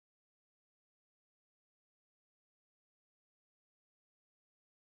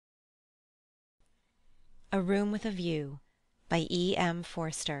A Room with a View, by E. M.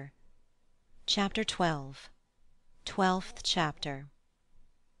 Forster. Chapter 12. 12th Chapter.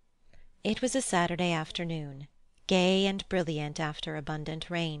 It was a Saturday afternoon, gay and brilliant after abundant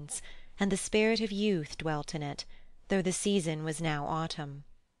rains, and the spirit of youth dwelt in it, though the season was now autumn.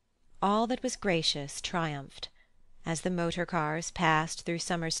 All that was gracious triumphed. As the motor-cars passed through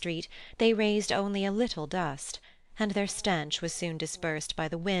Summer Street, they raised only a little dust, and their stench was soon dispersed by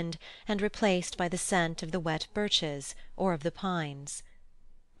the wind and replaced by the scent of the wet birches or of the pines.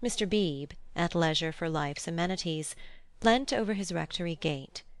 Mr. Beebe, at leisure for life's amenities, leant over his rectory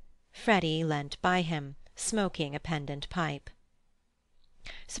gate. Freddy leant by him, smoking a pendant pipe.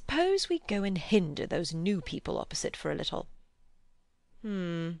 "Suppose we go and hinder those new people opposite for a little."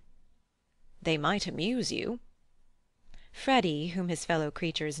 "They might amuse you." Freddy, whom his fellow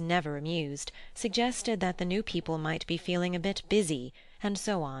creatures never amused, suggested that the new people might be feeling a bit busy, and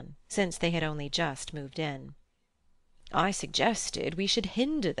so on, since they had only just moved in. "I suggested we should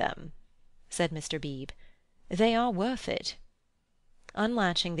hinder them," said Mr. Beebe. "They are worth it."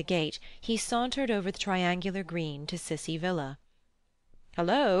 Unlatching the gate, he sauntered over the triangular green to Cissy Villa.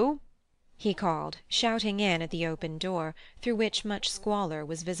 "Hello!" he called, shouting in at the open door, through which much squalor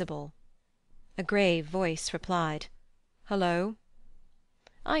was visible. A grave voice replied, "Hullo."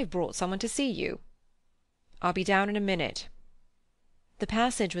 "I've brought someone to see you." "I'll be down in a minute." The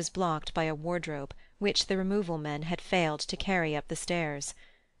passage was blocked by a wardrobe, which the removal men had failed to carry up the stairs.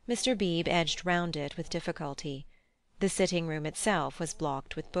 Mr. Beebe edged round it with difficulty. The sitting-room itself was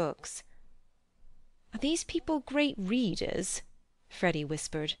blocked with books. "Are these people great readers?" Freddy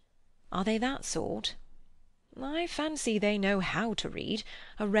whispered. "Are they that sort?" "I fancy they know how to read,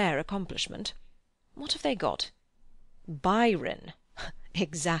 a rare accomplishment. What have they got? Byron.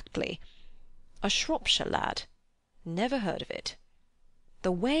 Exactly. A Shropshire lad. Never heard of it.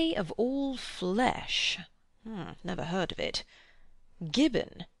 The Way of All Flesh. Never heard of it.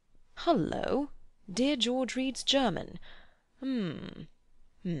 Gibbon. Hullo! Dear George reads German.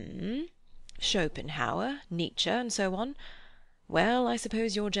 Schopenhauer, Nietzsche, and so on. Well, I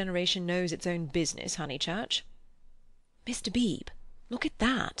suppose your generation knows its own business, Honeychurch." "Mr. Beebe, look at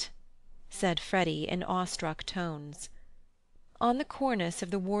that," said Freddy in awestruck tones. On the cornice of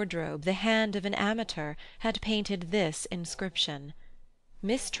the wardrobe the hand of an amateur had painted this inscription: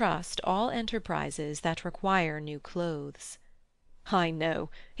 "Mistrust all enterprises that require new clothes." "I know.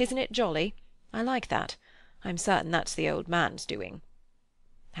 Isn't it jolly? I like that. I'm certain that's the old man's doing."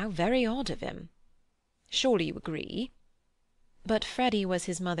 "How very odd of him." "Surely you agree?" But Freddy was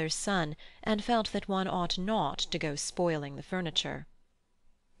his mother's son, and felt that one ought not to go spoiling the furniture.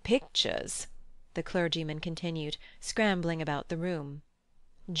 "Pictures," the clergyman continued, scrambling about the room.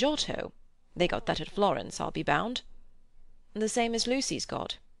 "Giotto. They got that at Florence, I'll be bound." "The same as Lucy's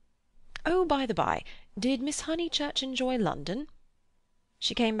got." "Oh, by the by, did Miss Honeychurch enjoy London?"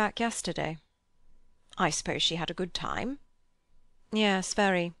 "She came back yesterday." "I suppose she had a good time?" "Yes,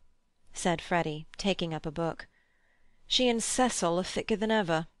 very," said Freddy, taking up a book. "She and Cecil are thicker than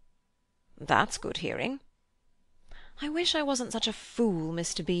ever." "That's good hearing." "I wish I wasn't such a fool,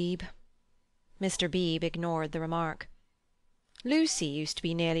 Mr. Beebe." Mr. Beebe ignored the remark. "Lucy used to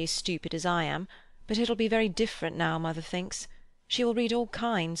be nearly as stupid as I am, but it'll be very different now, mother thinks. She will read all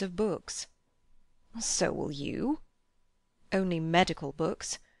kinds of books." "So will you." "Only medical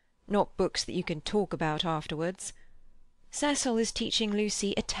books, not books that you can talk about afterwards. Cecil is teaching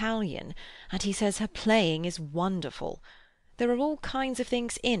Lucy Italian, and he says her playing is wonderful. There are all kinds of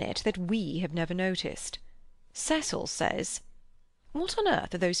things in it that we have never noticed. Cecil says— What on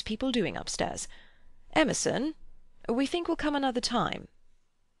earth are those people doing upstairs? Emerson, we think we'll come another time."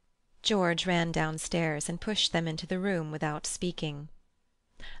 George ran downstairs and pushed them into the room without speaking.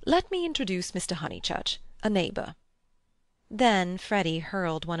 "Let me introduce Mr. Honeychurch, a neighbour." Then Freddy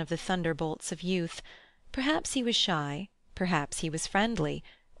hurled one of the thunderbolts of youth. Perhaps he was shy, perhaps he was friendly,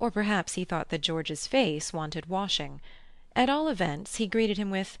 or perhaps he thought that George's face wanted washing. At all events, he greeted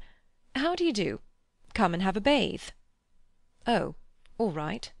him with, "How do you do? Come and have a bathe." "Oh, all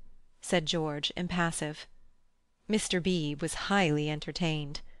right," said George, impassive. Mr. Beebe was highly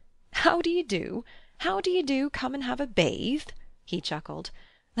entertained. "How do you do? How do you do? Come and have a bathe?" he chuckled.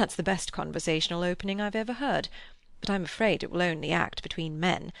 "That's the best conversational opening I've ever heard, but I'm afraid it will only act between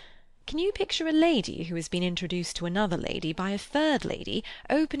men. Can you picture a lady who has been introduced to another lady by a third lady,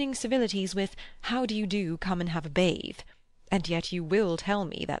 opening civilities with 'How do you do? Come and have a bathe'? And yet you will tell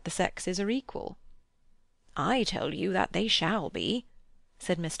me that the sexes are equal." "I tell you that they shall be,"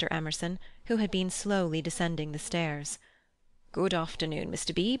 said Mr. Emerson, who had been slowly descending the stairs. "Good afternoon,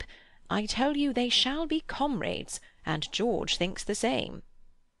 Mr. Beebe. I tell you they shall be comrades, and George thinks the same."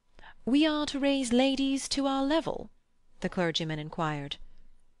 We are to raise ladies to our level?" the clergyman inquired.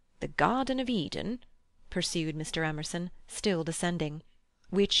 "The Garden of Eden," pursued Mr. Emerson, still descending,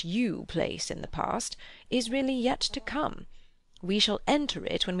 "which you place in the past, is really yet to come. We shall enter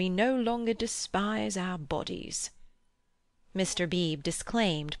it when we no longer despise our bodies." Mr. Beebe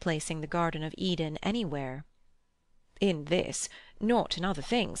disclaimed placing the Garden of Eden anywhere. "In this, not in other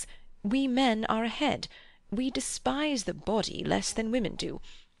things, we men are ahead. We despise the body less than women do,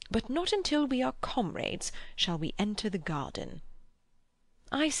 but not until we are comrades shall we enter the garden."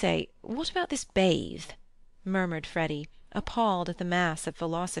 "I say, what about this bathe?" murmured Freddy, appalled at the mass of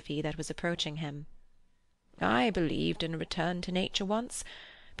philosophy that was approaching him. "I believed in a return to nature once,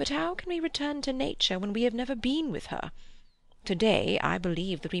 but how can we return to nature when we have never been with her? To-day I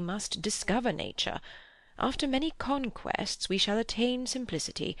believe that we must discover nature. After many conquests we shall attain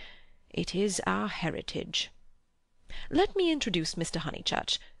simplicity. It is our heritage. Let me introduce Mr.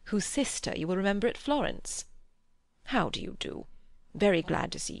 Honeychurch, whose sister you will remember at Florence. How do you do? Very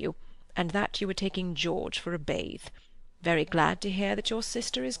glad to see you, and that you are taking George for a bathe. Very glad to hear that your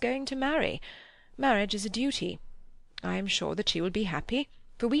sister is going to marry. Marriage is a duty. I am sure that she will be happy,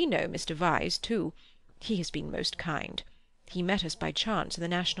 for we know Mr. Vyse too. He has been most kind. He met us by chance in the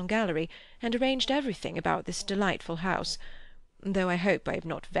National Gallery, and arranged everything about this delightful house, though I hope I have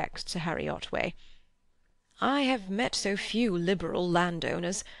not vexed Sir Harry Otway. I have met so few liberal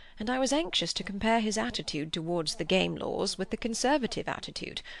landowners, and I was anxious to compare his attitude towards the game laws with the Conservative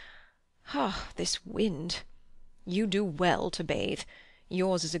attitude. Ah, this wind! You do well to bathe.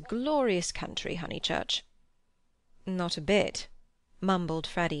 Yours is a glorious country, Honeychurch." "Not a bit," mumbled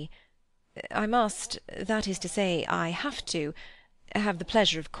Freddy. "I must—that is to say, I have to—have the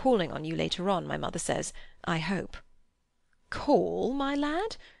pleasure of calling on you later on, my mother says, I hope." "Call, my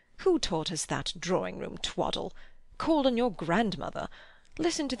lad? Who taught us that drawing-room twaddle? Call on your grandmother.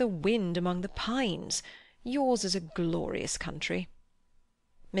 Listen to the wind among the pines. Yours is a glorious country."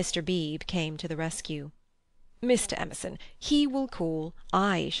 Mr. Beebe came to the rescue. "Mr. Emerson, he will call,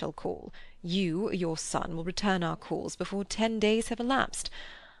 I shall call. You, your son, will return our calls before 10 days have elapsed.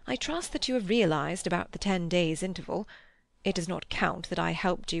 I trust that you have realized about the 10 days' interval. It does not count that I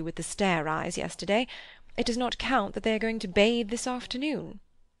helped you with the stair-eyes yesterday. It does not count that they are going to bathe this afternoon.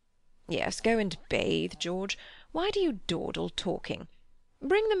 Yes, go and bathe, George. Why do you dawdle talking?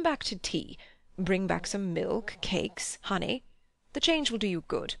 Bring them back to tea. Bring back some milk, cakes, honey. The change will do you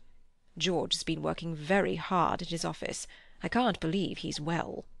good. George has been working very hard at his office. I can't believe he's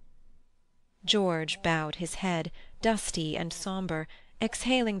well." George bowed his head, dusty and sombre,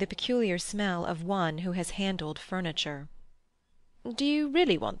 exhaling the peculiar smell of one who has handled furniture. "Do you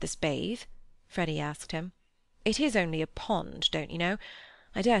really want this bathe?" Freddy asked him. "It is only a pond, don't you know.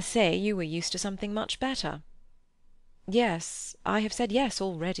 I dare say you were used to something much better." "Yes, I have said yes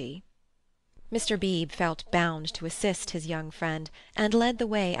already." Mr. Beebe felt bound to assist his young friend, and led the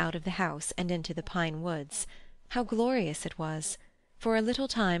way out of the house and into the pine woods. How glorious it was! For a little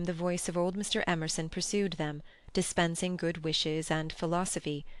time the voice of old Mr. Emerson pursued them, dispensing good wishes and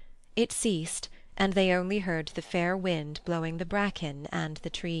philosophy. It ceased, and they only heard the fair wind blowing the bracken and the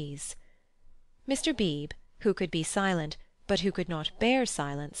trees. Mr. Beebe, who could be silent, but who could not bear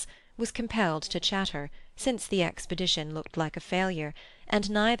silence, was compelled to chatter, since the expedition looked like a failure, and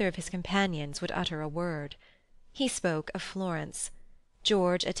neither of his companions would utter a word. He spoke of Florence.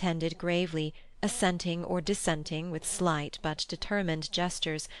 George attended gravely, assenting or dissenting with slight but determined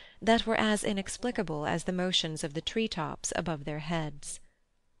gestures that were as inexplicable as the motions of the tree-tops above their heads.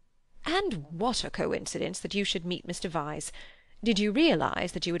 "And what a coincidence that you should meet Mr. Vyse! Did you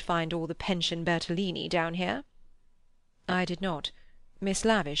realize that you would find all the Pension Bertolini down here?" "I did not. Miss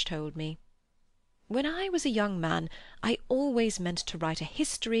Lavish told me." "When I was a young man, I always meant to write a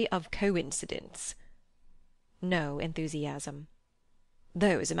history of coincidence." No enthusiasm.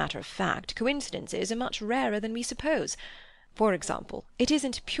 "Though, as a matter of fact, coincidences are much rarer than we suppose. For example, it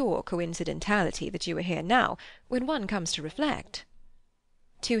isn't pure coincidentality that you are here now, when one comes to reflect."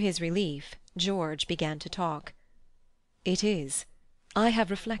 To his relief, George began to talk. "It is. I have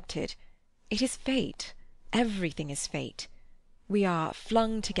reflected. It is fate. Everything is fate. We are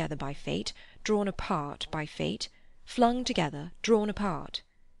flung together by fate, drawn apart by fate, flung together, drawn apart.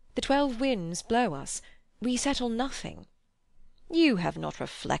 The 12 winds blow us. We settle nothing." "You have not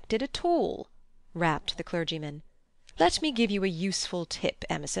reflected at all," rapped the clergyman. "Let me give you a useful tip,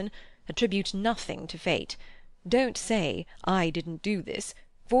 Emerson. Attribute nothing to fate. Don't say, 'I didn't do this,'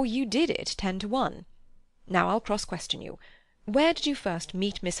 for you did it 10 to 1. Now I'll cross-question you. Where did you first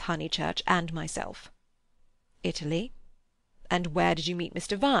meet Miss Honeychurch and myself?" "Italy." "And where did you meet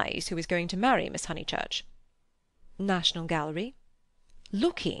Mr. Vyse, who is going to marry Miss Honeychurch?" "National Gallery."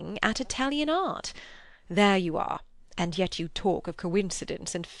 looking at Italian art. There you are, and yet you talk of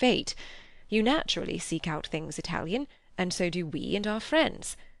coincidence and fate. You naturally seek out things Italian, and so do we and our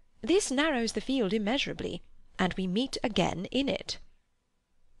friends. This narrows the field immeasurably, and we meet again in it."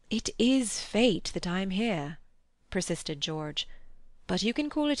 "It is fate that I am here," persisted George. "But you can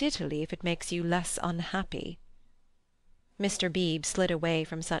call it Italy if it makes you less unhappy." Mr. Beebe slid away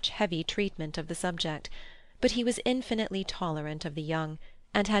from such heavy treatment of the subject, but he was infinitely tolerant of the young,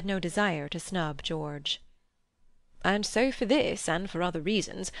 and had no desire to snub George. "And so for this, and for other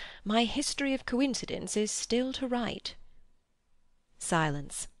reasons, my history of coincidence is still to write."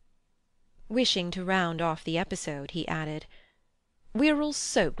 Silence. Wishing to round off the episode, he added, "We are all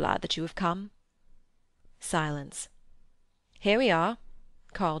so glad that you have come." Silence. "Here we are,"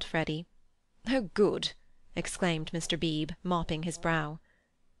 called Freddy. "Oh, good!" exclaimed Mr. Beebe, mopping his brow.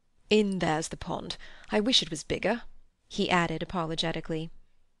 "In there's the pond. I wish it was bigger," he added apologetically.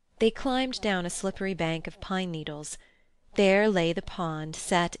 They climbed down a slippery bank of pine-needles. There lay the pond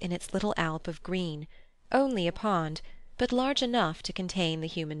set in its little alp of green, only a pond, but large enough to contain the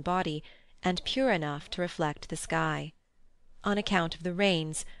human body, and pure enough to reflect the sky. On account of the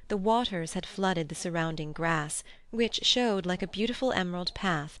rains, the waters had flooded the surrounding grass, which showed like a beautiful emerald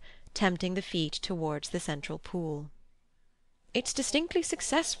path, tempting the feet towards the central pool. "It's distinctly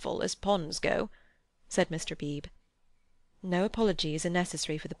successful as ponds go," said Mr. Beebe. "No apologies are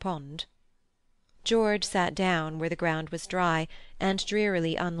necessary for the pond." George sat down where the ground was dry, and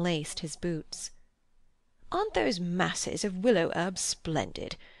drearily unlaced his boots. "Aren't those masses of willow herb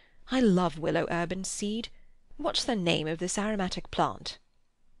splendid? I love willow herb and seed. What's the name of this aromatic plant?"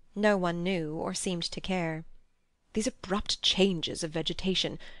 No one knew, or seemed to care. "These abrupt changes of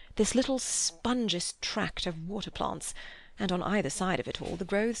vegetation, this little spongeous tract of water-plants, and on either side of it all the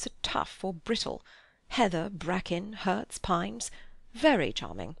growths are tough or brittle. Heather, bracken, hurts, pines. Very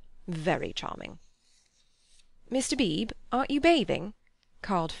charming, very charming." "Mr. Beebe, aren't you bathing?"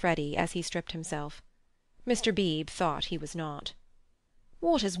 called Freddy as he stripped himself. Mr. Beebe thought he was not.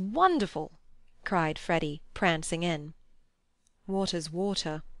 "Water's wonderful!" cried Freddy, prancing in. "Water's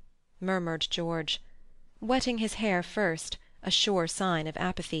water," murmured George. Wetting his hair first, a sure sign of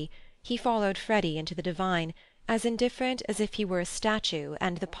apathy, he followed Freddy into the divine, as indifferent as if he were a statue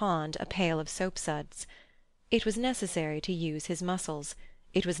and the pond a pail of soap-suds. It was necessary to use his muscles.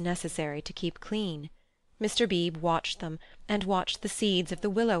 It was necessary to keep clean. Mr. Beebe watched them, and watched the seeds of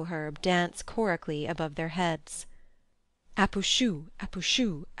the willow herb dance chorically above their heads. "Apouchou,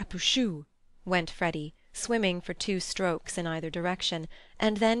 apouchou, apouchou," went Freddy, swimming for 2 strokes in either direction,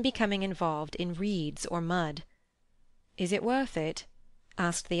 and then becoming involved in reeds or mud. "Is it worth it?"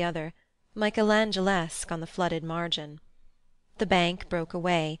 asked the other, Michelangelesque on the flooded margin. The bank broke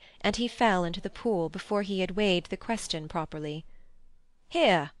away, and he fell into the pool before he had weighed the question properly.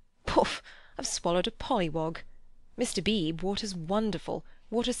 "Here! Poof! I've swallowed a pollywog. Mr. Beebe, water's wonderful.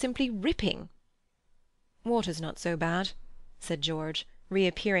 Water's simply ripping." "Water's not so bad," said George,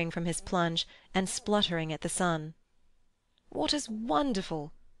 reappearing from his plunge, and spluttering at the sun. "Water's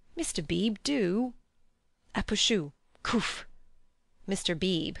wonderful. Mr. Beebe, do." "Apouchou! Couf!" Mr.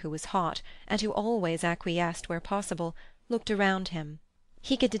 Beebe, who was hot, and who always acquiesced where possible, looked around him.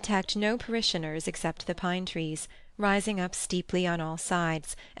 He could detect no parishioners except the pine-trees, rising up steeply on all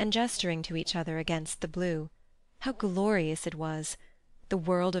sides, and gesturing to each other against the blue. How glorious it was! The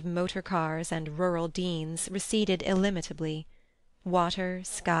world of motor-cars and rural deans receded illimitably. Water,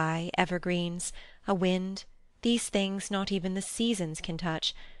 sky, evergreens, a wind, these things not even the seasons can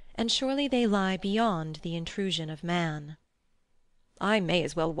touch, and surely they lie beyond the intrusion of man. "I may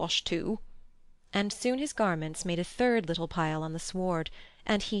as well wash too." And soon his garments made a third little pile on the sward,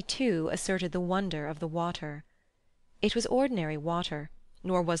 and he too asserted the wonder of the water. It was ordinary water,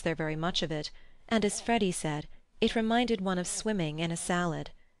 nor was there very much of it, and, as Freddy said, it reminded one of swimming in a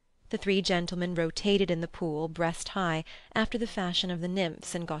salad. The 3 gentlemen rotated in the pool breast-high, after the fashion of the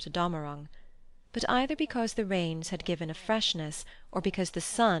nymphs in Götterdammerung. But either because the rains had given a freshness, or because the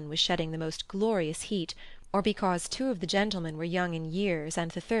sun was shedding the most glorious heat, or because 2 of the gentlemen were young in years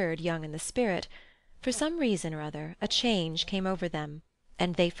and the 3rd young in the spirit, for some reason or other a change came over them,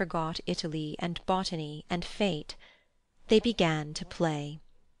 and they forgot Italy and botany and fate. They began to play.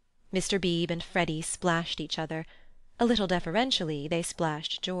 Mr. Beebe and Freddy splashed each other. A little deferentially they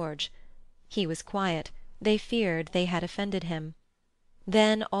splashed George. He was quiet. They feared they had offended him.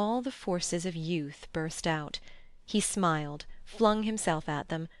 Then all the forces of youth burst out. He smiled, flung himself at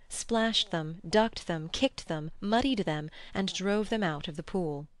them, splashed them, ducked them, kicked them, muddied them, and drove them out of the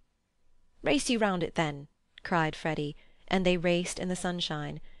pool. "Race you round it, then," cried Freddy, and they raced in the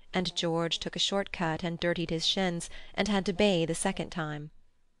sunshine, and George took a short cut and dirtied his shins, and had to bathe a second time.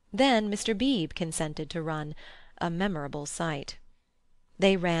 Then Mr. Beebe consented to run, a memorable sight.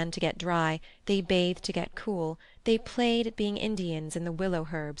 They ran to get dry, they bathed to get cool, they played at being Indians in the willow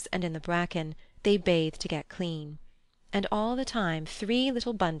herbs and in the bracken, they bathed to get clean. And all the time 3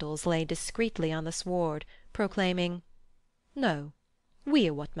 little bundles lay discreetly on the sward, proclaiming, "No, we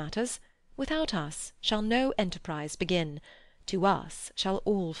are what matters. Without us shall no enterprise begin. To us shall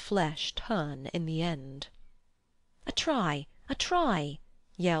all flesh turn in the end." "A try, a try!"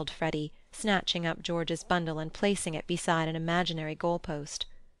 yelled Freddy, snatching up George's bundle and placing it beside an imaginary goal-post.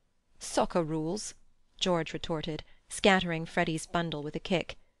 "Soccer rules," George retorted, scattering Freddy's bundle with a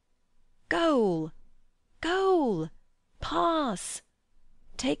kick. "Goal! Goal! Pass!"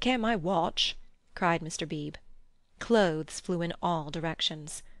 "Take care my watch!" cried Mr. Beebe. Clothes flew in all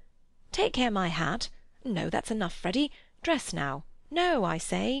directions. "Take care my hat! No, that's enough, Freddy. Dress now. No, I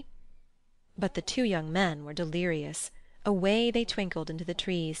say." But the 2 young men were delirious. Away they twinkled into the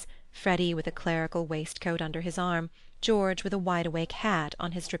trees, Freddy with a clerical waistcoat under his arm, George with a wide-awake hat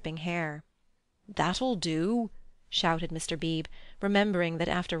on his dripping hair. "That'll do!" shouted Mr. Beebe, remembering that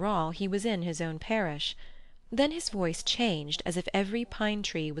after all he was in his own parish. Then his voice changed as if every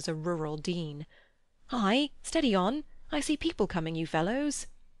pine-tree was a rural dean. "Hi! Steady on! I see people coming, you fellows!"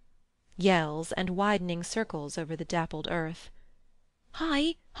 Yells and widening circles over the dappled earth.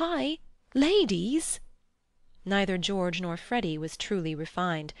 "Hi! Hi! Ladies!" Neither George nor Freddy was truly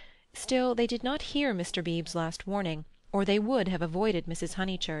refined. Still, they did not hear Mr. Beebe's last warning, or they would have avoided Mrs.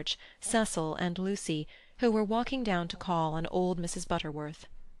 Honeychurch, Cecil, and Lucy, who were walking down to call on old Mrs. Butterworth.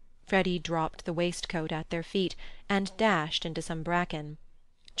 Freddy dropped the waistcoat at their feet, and dashed into some bracken.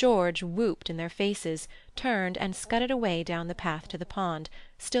 George whooped in their faces, turned, and scudded away down the path to the pond,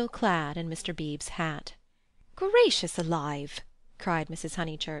 still clad in Mr. Beebe's hat. "Gracious alive!" cried Mrs.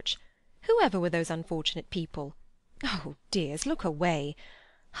 Honeychurch. "Whoever were those unfortunate people? Oh, dears, look away!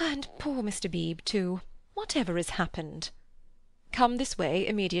 And poor Mr. Beebe, too. Whatever has happened?" "Come this way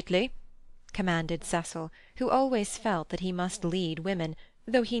immediately," commanded Cecil, who always felt that he must lead women,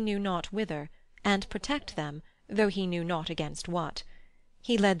 though he knew not whither, and protect them, though he knew not against what.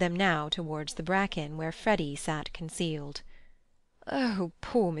 He led them now towards the bracken where Freddy sat concealed. "Oh,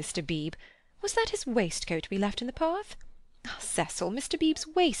 poor Mr. Beebe! Was that his waistcoat we left in the path? Ah, Cecil, Mr. Beebe's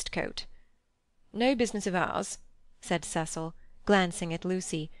waistcoat!" "No business of ours," said Cecil, glancing at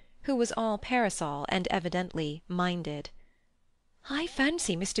Lucy, who was all parasol and evidently minded. "I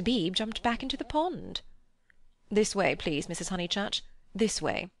fancy Mr. Beebe jumped back into the pond." "This way, please, Mrs. Honeychurch. This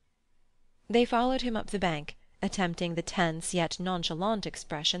way." They followed him up the bank, attempting the tense yet nonchalant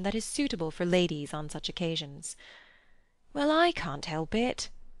expression that is suitable for ladies on such occasions. "Well, I can't help it,"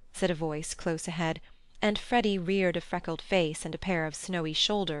 said a voice close ahead, and Freddy reared a freckled face and a pair of snowy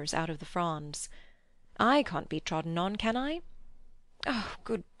shoulders out of the fronds. "I can't be trodden on, can I?" "Oh,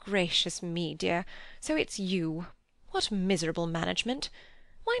 good gracious me, dear, so it's you! What miserable management!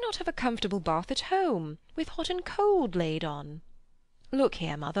 Why not have a comfortable bath at home, with hot and cold laid on? Look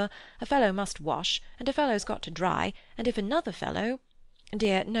here, mother, a fellow must wash, and a fellow's got to dry, and if another fellow—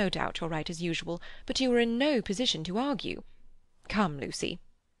 Dear, no doubt you're right as usual, but you are in no position to argue. Come, Lucy."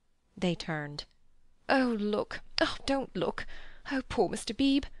 They turned. "Oh, look! Oh, don't look! Oh, poor Mr.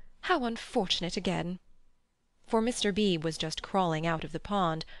 Beebe! How unfortunate again!" For Mr. Beebe was just crawling out of the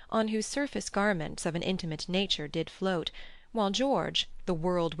pond, on whose surface garments of an intimate nature did float, while George, the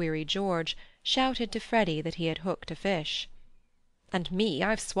world-weary George, shouted to Freddy that he had hooked a fish. "And me,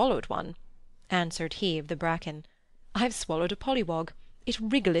 I've swallowed one," answered he of the bracken. "I've swallowed a pollywog. It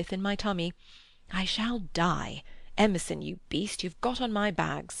wriggleth in my tummy. I shall die. Emerson, you beast, you've got on my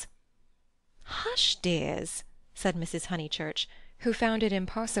bags." "Hush, dears," said Mrs. Honeychurch, who found it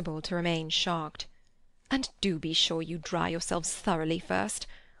impossible to remain shocked. "And do be sure you dry yourselves thoroughly first.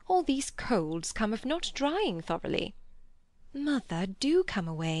 All these colds come of not drying thoroughly." "Mother, do come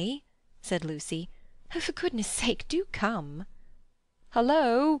away," said Lucy. "Oh, for goodness' sake, do come."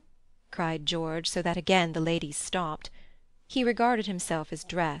 "Hullo!" cried George, so that again the ladies stopped. He regarded himself as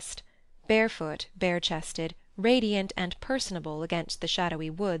dressed. Barefoot, bare-chested, radiant and personable against the shadowy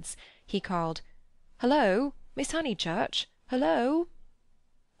woods, he called, "Hullo, Miss Honeychurch! Hullo!"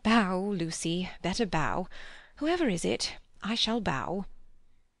 "Bow, Lucy, better bow. Whoever is it, I shall bow."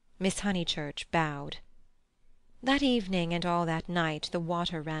 Miss Honeychurch bowed. That evening and all that night the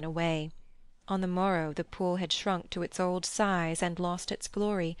water ran away. On the morrow the pool had shrunk to its old size and lost its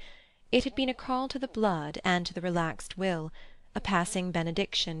glory. It had been a call to the blood and to the relaxed will, a passing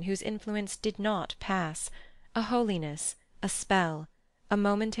benediction whose influence did not pass, a holiness, a spell, a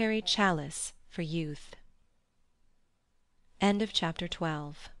momentary chalice for youth. End of chapter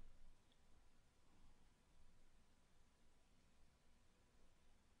 12.